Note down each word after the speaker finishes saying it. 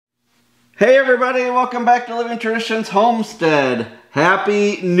Hey everybody, welcome back to Living Traditions Homestead.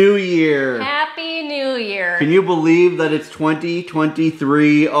 Happy New Year. Happy New Year. Can you believe that it's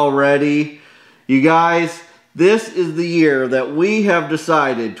 2023 already? You guys, this is the year that we have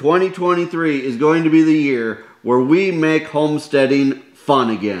decided 2023 is going to be the year where we make homesteading fun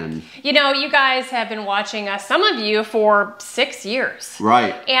again. You know, you guys have been watching us, some of you, for 6 years.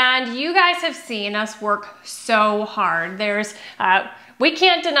 Right. And you guys have seen us work so hard. We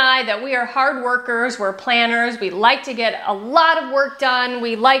can't deny that we are hard workers, we're planners, we like to get a lot of work done,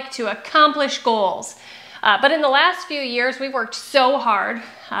 we like to accomplish goals. But in the last few years, we've worked so hard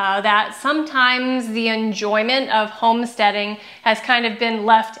that sometimes the enjoyment of homesteading has kind of been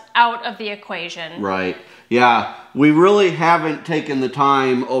left out of the equation. Right. Yeah, we really haven't taken the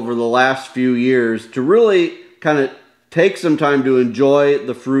time over the last few years to really kind of take some time to enjoy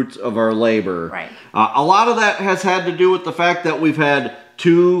the fruits of our labor. Right. A lot of that has had to do with the fact that we've had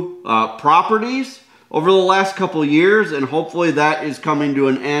two properties over the last couple years, and hopefully that is coming to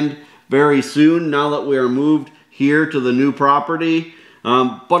an end very soon now that we are moved here to the new property.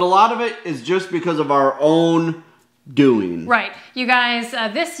 But a lot of it is just because of our own doing. Right. You guys,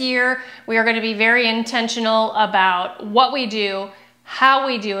 this year we are going to be very intentional about what we do, how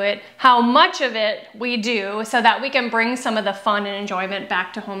we do it, how much of it we do, so that we can bring some of the fun and enjoyment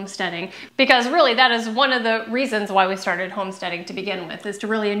back to homesteading. Because really that is one of the reasons why we started homesteading to begin with, is to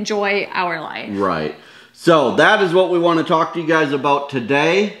really enjoy our life. Right. So that is what we want to talk to you guys about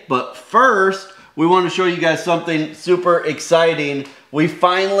today. But first, we want to show you guys something super exciting. We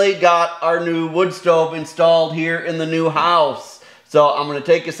finally got our new wood stove installed here in the new house. So I'm going to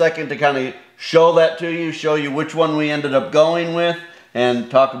take a second to kind of show that to you, show you which one we ended up going with,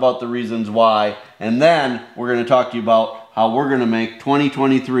 and talk about the reasons why. And then we're going to talk to you about how we're going to make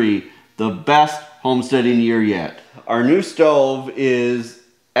 2023 the best homesteading year yet. Our new stove is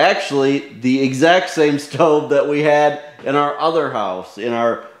actually the exact same stove that we had in our other house, in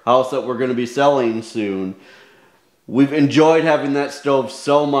our house that we're going to be selling soon. We've enjoyed having that stove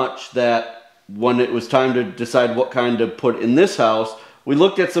so much that when it was time to decide what kind to put in this house, we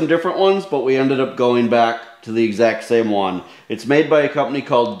looked at some different ones, but we ended up going back to the exact same one. It's made by a company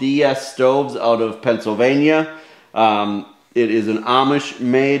called DS Stoves out of Pennsylvania. It is an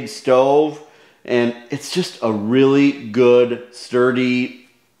Amish-made stove, and it's just a really good, sturdy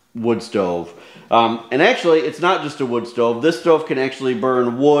wood stove. And actually, it's not just a wood stove. This stove can actually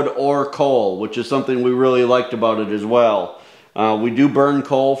burn wood or coal, which is something we really liked about it as well. We do burn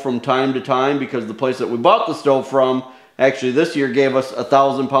coal from time to time because the place that we bought the stove from actually this year gave us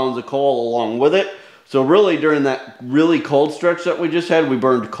 1,000 pounds of coal along with it. So really during that really cold stretch that we just had, we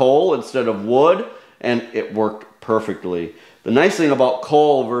burned coal instead of wood, and it worked perfectly. The nice thing about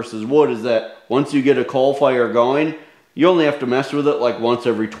coal versus wood is that once you get a coal fire going, you only have to mess with it like once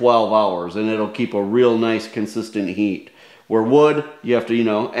every 12 hours, and it'll keep a real nice consistent heat. Where wood, you have to, you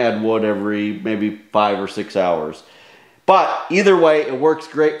know, add wood every maybe 5 or 6 hours. But either way, it works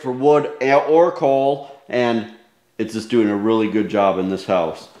great for wood or coal, and it's just doing a really good job in this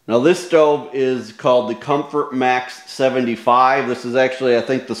house. Now this stove is called the Comfort Max 75. This is actually, I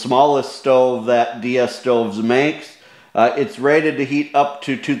think, the smallest stove that DS Stoves makes. It's rated to heat up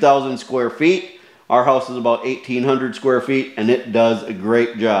to 2,000 square feet. Our house is about 1,800 square feet, and it does a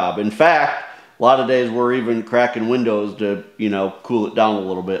great job. In fact, a lot of days we're even cracking windows to, you know, cool it down a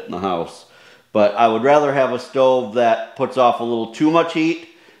little bit in the house. But I would rather have a stove that puts off a little too much heat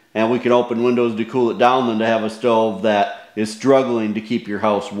and we can open windows to cool it down than to have a stove that is struggling to keep your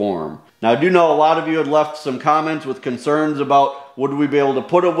house warm. Now I do know a lot of you had left some comments with concerns about would we be able to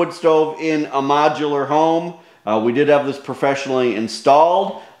put a wood stove in a modular home. We did have this professionally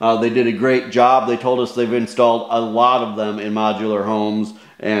installed. They did a great job. They told us they've installed a lot of them in modular homes,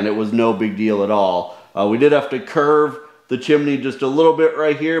 and it was no big deal at all. We did have to curve the chimney just a little bit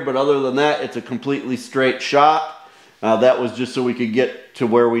right here, but other than that, it's a completely straight shot. That was just so we could get to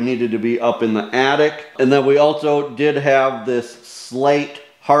where we needed to be up in the attic. And then we also did have this slate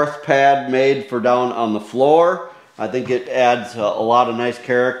hearth pad made for down on the floor. I think it adds a lot of nice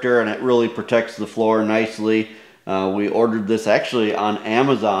character, and it really protects the floor nicely. We ordered this actually on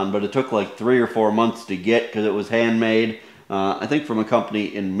Amazon, but it took like 3 or 4 months to get because it was handmade, I think from a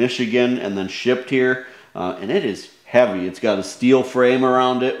company in Michigan, and then shipped here. And it is heavy. It's got a steel frame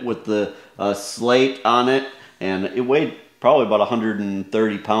around it with the slate on it, and it weighed probably about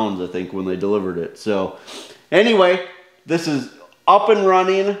 130 pounds, I think, when they delivered it. So anyway, this is up and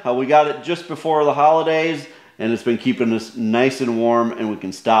running. We got it just before the holidays, and it's been keeping us nice and warm, and we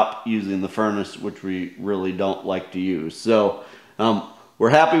can stop using the furnace, which we really don't like to use. So we're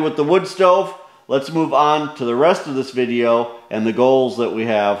happy with the wood stove. let's move on to the rest of this video and the goals that we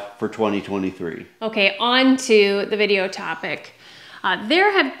have for 2023. Okay, on to the video topic.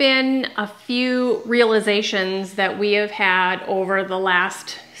 There have been a few realizations that we have had over the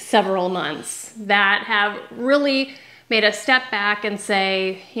last several months that have really made us step back and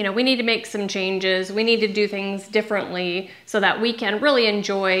say, you know, we need to make some changes. We need to do things differently so that we can really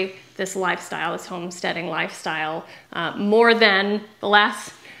enjoy this lifestyle, this homesteading lifestyle, more than the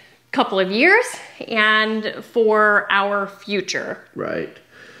last couple of years and for our future. Right.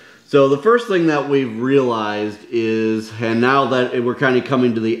 So the first thing that we've realized is, and now that we're kind of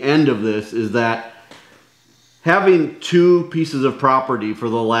coming to the end of this, is that having 2 pieces of property for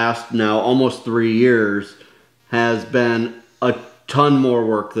the last now almost 3 years has been a ton more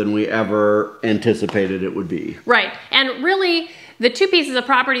work than we ever anticipated it would be. Right, and really the 2 pieces of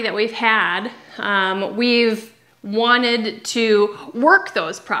property that we've had, we've wanted to work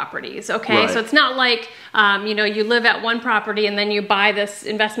those properties, okay? Right. So it's not like, you know, you live at one property and then you buy this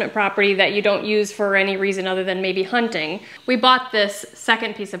investment property that you don't use for any reason other than maybe hunting. We bought this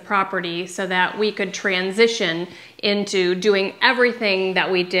second piece of property so that we could transition into doing everything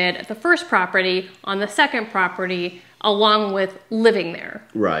that we did at the first property on the second property, along with living there.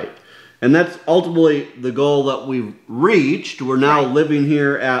 Right. And that's ultimately the goal that we've reached. We're now living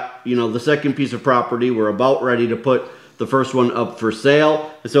here at, you know, the second piece of property. We're about ready to put the first one up for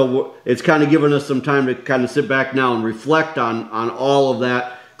sale. And so it's kind of given us some time to kind of sit back now and reflect on all of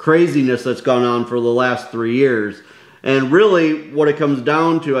that craziness that's gone on for the last 3 years. And really what it comes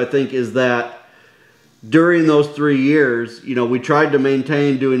down to, I think, is that during those 3 years, you know, we tried to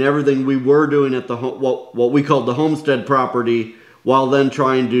maintain doing everything we were doing at the what we called the homestead property, while then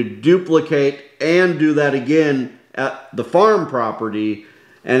trying to duplicate and do that again at the farm property,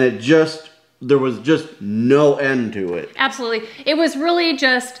 and there was just no end to it. Absolutely. It was really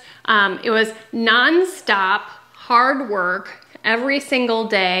just, it was non-stop hard work every single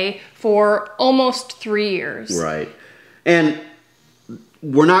day for almost 3 years. Right. And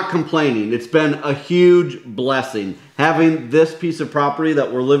we're not complaining. It's been a huge blessing. Having this piece of property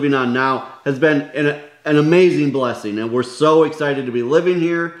that we're living on now has been an amazing blessing, and we're so excited to be living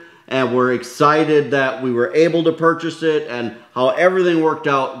here, and we're excited that we were able to purchase it and how everything worked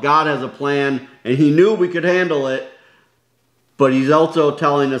out. God has a plan, and He knew we could handle it, but He's also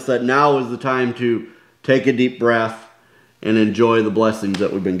telling us that now is the time to take a deep breath and enjoy the blessings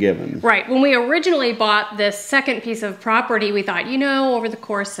that we've been given. Right. When we originally bought this second piece of property, we thought, you know, over the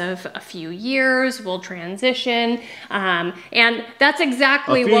course of a few years, we'll transition. And that's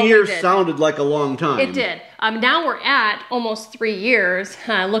exactly what we did. A few years sounded like a long time. It did. Now we're at almost 3 years.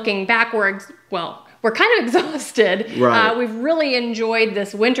 Looking back, we're kind of exhausted. Right. We've really enjoyed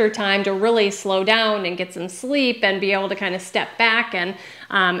this winter time to really slow down and get some sleep and be able to kind of step back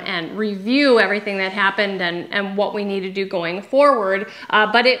and review everything that happened and what we need to do going forward.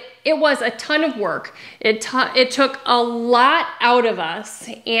 But it was a ton of work. It took a lot out of us,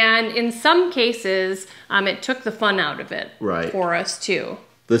 and in some cases, it took the fun out of it for us too.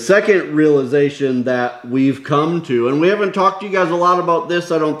 The second realization that we've come to, and we haven't talked to you guys a lot about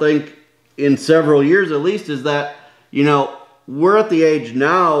this, I don't think, in several years at least, is that, you know, we're at the age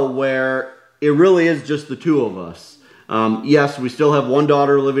now where it really is just the 2 of us. Yes, we still have one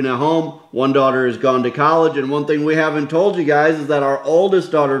daughter living at home, one daughter has gone to college, and one thing we haven't told you guys is that our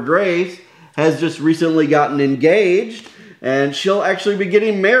oldest daughter, Grace, has just recently gotten engaged, and she'll actually be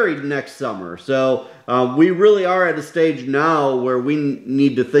getting married next summer. So we really are at a stage now where we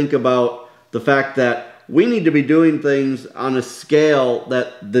need to think about the fact that we need to be doing things on a scale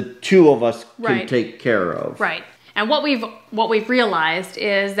that the 2 of us can take care of. Right. And what we've realized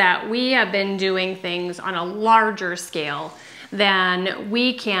is that we have been doing things on a larger scale than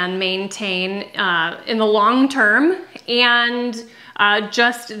we can maintain in the long term, and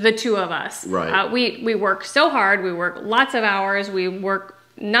just the 2 of us. Right. We work so hard. We work lots of hours. We work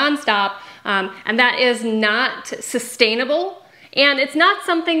nonstop, and that is not sustainable. And it's not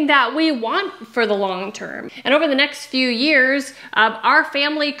something that we want for the long term. And over the next few years, our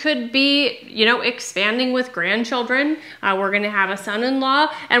family could be, you know, expanding with grandchildren. We're going to have a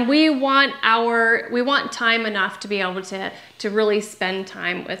son-in-law, and we want time enough to be able to really spend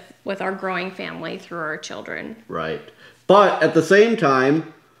time with our growing family through our children. Right. But at the same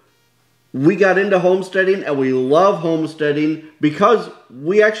time, we got into homesteading, and we love homesteading because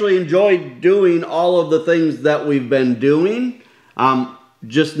we actually enjoy doing all of the things that we've been doing.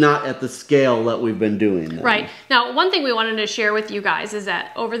 Just not at the scale that we've been doing them. Right. Now, one thing we wanted to share with you guys is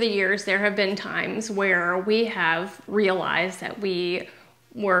that over the years, there have been times where we have realized that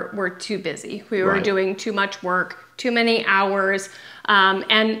we're too busy. We were doing too much work, too many hours,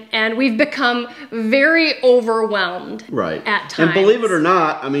 And we've become very overwhelmed right. at times. And believe it or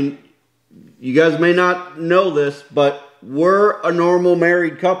not, I mean, you guys may not know this, but we're a normal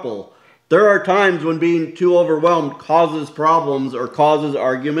married couple. There are times when being too overwhelmed causes problems or causes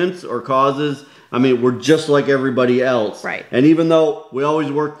arguments or causes, I mean, we're just like everybody else. Right. And even though we always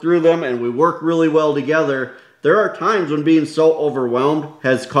work through them and we work really well together, there are times when being so overwhelmed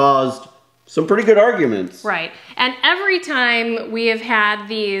has caused some pretty good arguments. Right. And every time we have had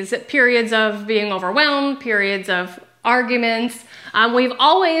these periods of being overwhelmed, periods of arguments, we've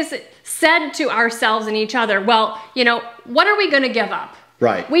always said to ourselves and each other, well, you know, what are we going to give up?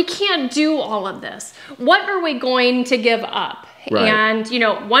 Right. We can't do all of this. What are we going to give up? Right. And, you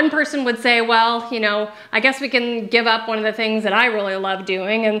know, one person would say, well, you know, I guess we can give up one of the things that I really love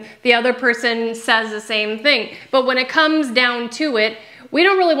doing. And the other person says the same thing. But when it comes down to it, we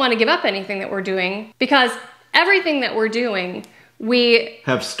don't really want to give up anything that we're doing, because everything that we're doing, we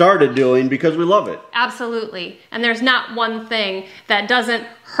have started doing because we love it. Absolutely. And there's not one thing that doesn't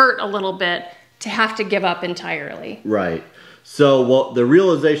hurt a little bit to have to give up entirely. Right. So, well, the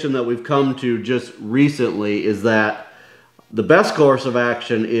realization that we've come to just recently is that the best course of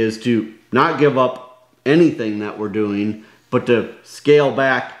action is to not give up anything that we're doing, but to scale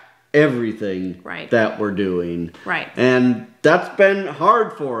back everything right. that we're doing. Right. And that's been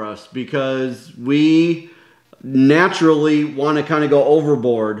hard for us because we naturally want to kind of go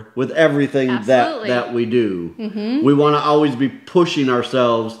overboard with everything that we do. Mm-hmm. We want to always be pushing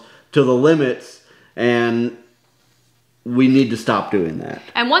ourselves to the limits, and we need to stop doing that.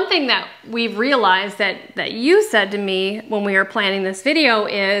 And one thing that we've realized that you said to me when we were planning this video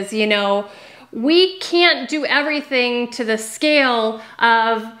is, you know, we can't do everything to the scale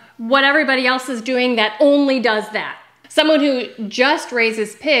of what everybody else is doing that only does that. Someone who just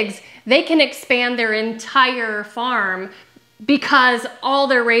raises pigs, they can expand their entire farm because all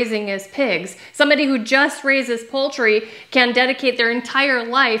they're raising is pigs. Somebody who just raises poultry can dedicate their entire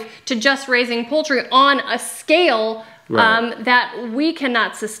life to just raising poultry on a scale right. That we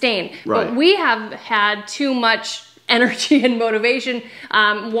cannot sustain. Right. But we have had too much energy and motivation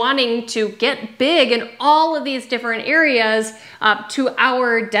wanting to get big in all of these different areas to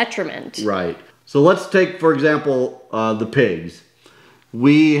our detriment. Right. So let's take, for example, the pigs.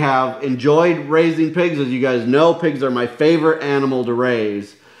 We have enjoyed raising pigs. As you guys know, pigs are my favorite animal to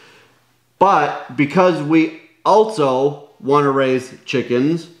raise. But because we also want to raise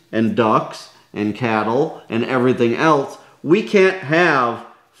chickens and ducks and cattle and everything else, we can't have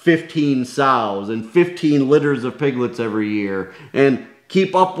 15 sows and 15 litters of piglets every year and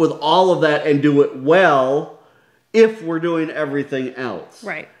keep up with all of that and do it well if we're doing everything else.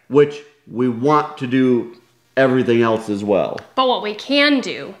 Right. Which we want to do everything else as well. But what we can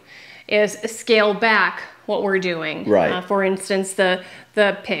do is scale back what we're doing. Right. For instance, the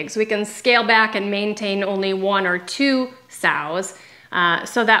pigs. We can scale back and maintain only 1 or 2 sows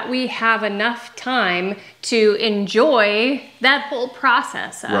so that we have enough time to enjoy that whole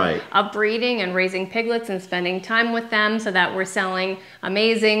process of breeding and raising piglets and spending time with them so that we're selling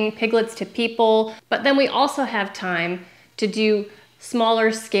amazing piglets to people. But then we also have time to do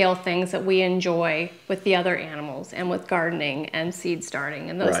smaller scale things that we enjoy with the other animals and with gardening and seed starting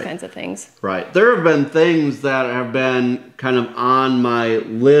and those kinds of things. Right. There have been things that have been kind of on my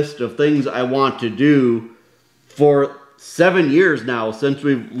list of things I want to do for 7 years now since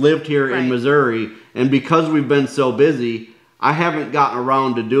we've lived here in Missouri. And because we've been so busy, I haven't gotten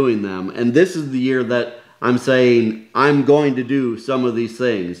around to doing them. And this is the year that I'm saying I'm going to do some of these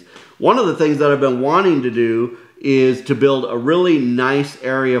things. One of the things that I've been wanting to do is to build a really nice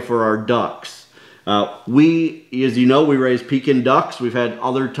area for our ducks. We, as you know, we raise Pekin ducks. We've had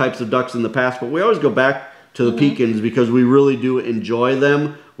other types of ducks in the past, but we always go back to the Pekins because we really do enjoy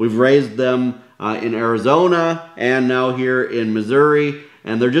them. We've raised them in Arizona and now here in Missouri,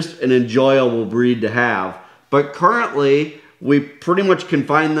 and they're just an enjoyable breed to have. But currently, we pretty much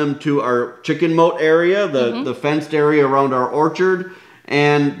confine them to our chicken moat area, the fenced area around our orchard.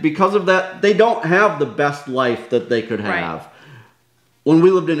 And because of that, they don't have the best life that they could have. Right. When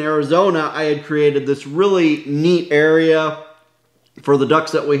we lived in Arizona, I had created this really neat area for the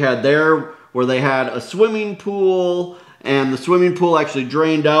ducks that we had there, where they had a swimming pool, and the swimming pool actually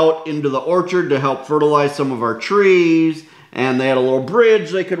drained out into the orchard to help fertilize some of our trees, and they had a little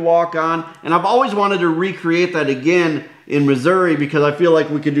bridge they could walk on. And I've always wanted to recreate that again in Missouri because I feel like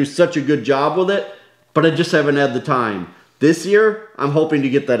we could do such a good job with it, but I just haven't had the time. This year, I'm hoping to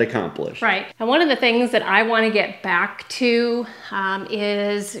get that accomplished. Right. And one of the things that I want to get back to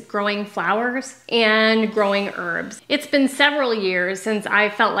is growing flowers and growing herbs. It's been several years since I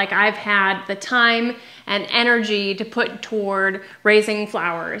felt like I've had the time and energy to put toward raising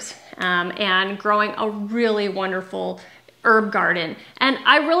flowers and growing a really wonderful herb garden. And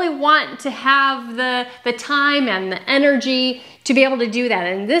I really want to have the time and the energy to be able to do that.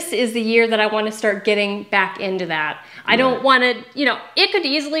 And this is the year that I want to start getting back into that. I don't want to, you know, it could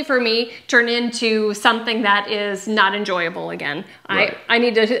easily for me turn into something that is not enjoyable again. Right. I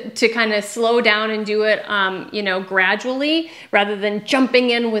need to kind of slow down and do it, you know, gradually, rather than jumping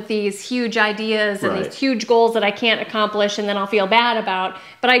in with these huge ideas and these huge goals that I can't accomplish and then I'll feel bad about.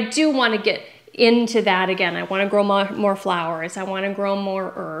 But I do want to get into that again. I want to grow more flowers. I want to grow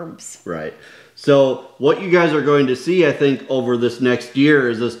more herbs. Right. So what you guys are going to see, I think, over this next year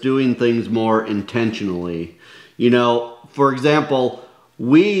is us doing things more intentionally. You know, for example,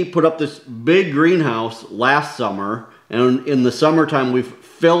 we put up this big greenhouse last summer, and in the summertime we've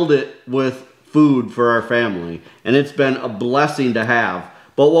filled it with food for our family, and it's been a blessing to have.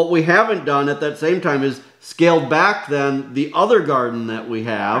 But what we haven't done at that same time is scaled back then the other garden that we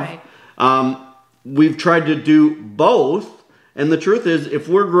have. Right. We've tried to do both, and the truth is, if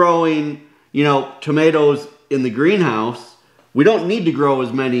we're growing, you know, tomatoes in the greenhouse, we don't need to grow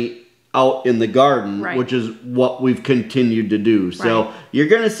as many out in the garden, which is what we've continued to do. So you're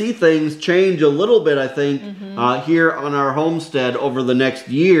going to see things change a little bit, I think, here on our homestead over the next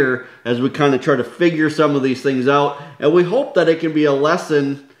year as we kind of try to figure some of these things out. And we hope that it can be a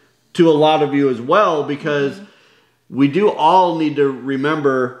lesson to a lot of you as well, because we do all need to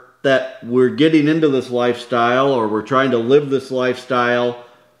remember that we're getting into this lifestyle, or we're trying to live this lifestyle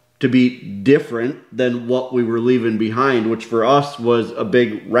to be different than what we were leaving behind, which for us was a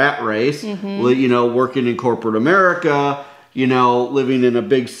big rat race. You know, working in corporate America, you know, living in a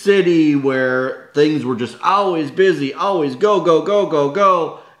big city where things were just always busy, always go, go, go, go,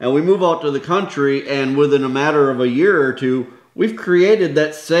 go. And we move out to the country, and within a matter of a year or two, we've created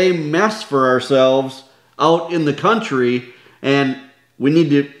that same mess for ourselves out in the country, and we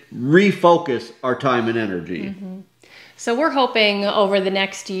need to refocus our time and energy. So we're hoping over the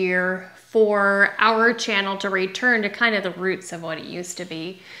next year for our channel to return to kind of the roots of what it used to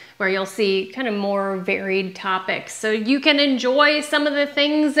be, where you'll see kind of more varied topics, so you can enjoy some of the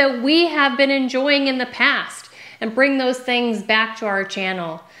things that we have been enjoying in the past and bring those things back to our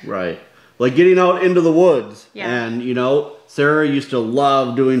channel. Right. Like getting out into the woods. And, you know, Sarah used to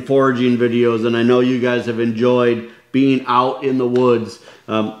love doing foraging videos, and I know you guys have enjoyed being out in the woods.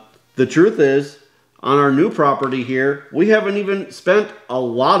 The truth is, on our new property here, we haven't even spent a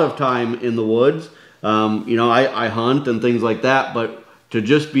lot of time in the woods. You know, I hunt and things like that, but to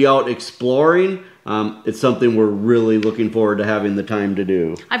just be out exploring, it's something we're really looking forward to having the time to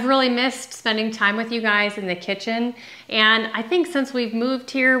do. I've really missed spending time with you guys in the kitchen, and I think since we've moved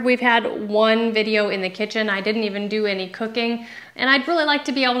here, we've had one video in the kitchen. I didn't even do any cooking, and I'd really like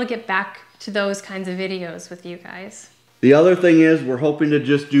to be able to get back to those kinds of videos with you guys. The other thing is, we're hoping to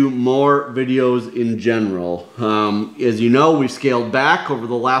just do more videos in general. As you know, we've scaled back over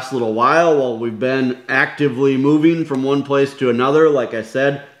the last little while we've been actively moving from one place to another. Like I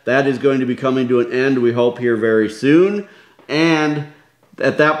said, that is going to be coming to an end, we hope, here very soon. And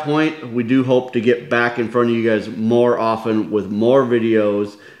at that point, we do hope to get back in front of you guys more often with more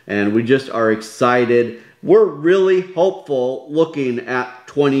videos. And we just are excited. We're really hopeful looking at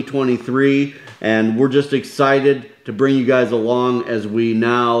 2023, and we're just excited to bring you guys along as we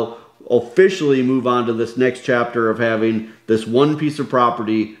now officially move on to this next chapter of having this one piece of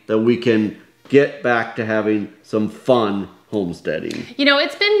property that we can get back to having some fun homesteading. You know,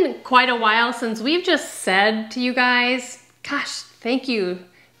 it's been quite a while since we've just said to you guys, gosh, thank you.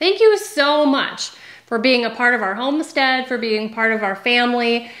 Thank you so much for being a part of our homestead, for being part of our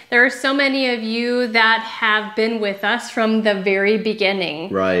family. There are so many of you that have been with us from the very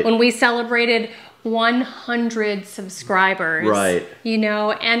beginning. Right. When we celebrated 100 subscribers. Right. You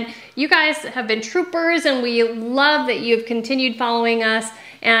know, and you guys have been troopers, and we love that you've continued following us.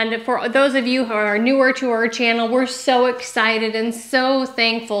 And for those of you who are newer to our channel, we're so excited and so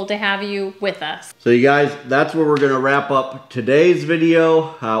thankful to have you with us. So you guys, that's where we're going to wrap up today's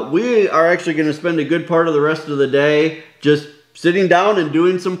video. We are actually going to spend a good part of the rest of the day just sitting down and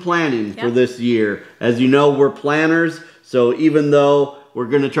doing some planning for this year. As you know, we're planners, so even though we're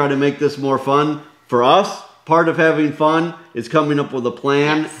going to try to make this more fun, for us, part of having fun is coming up with a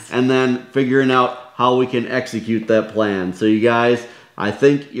plan and then figuring out how we can execute that plan. So you guys, I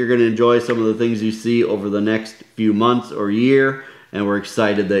think you're going to enjoy some of the things you see over the next few months or year, and we're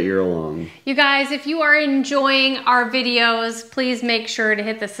excited that you're along. You guys, if you are enjoying our videos, please make sure to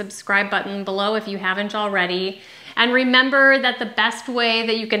hit the subscribe button below if you haven't already. And remember that the best way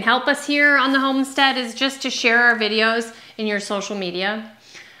that you can help us here on the homestead is just to share our videos in your social media.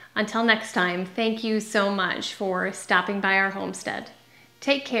 Until next time, thank you so much for stopping by our homestead.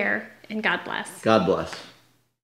 Take care and God bless. God bless.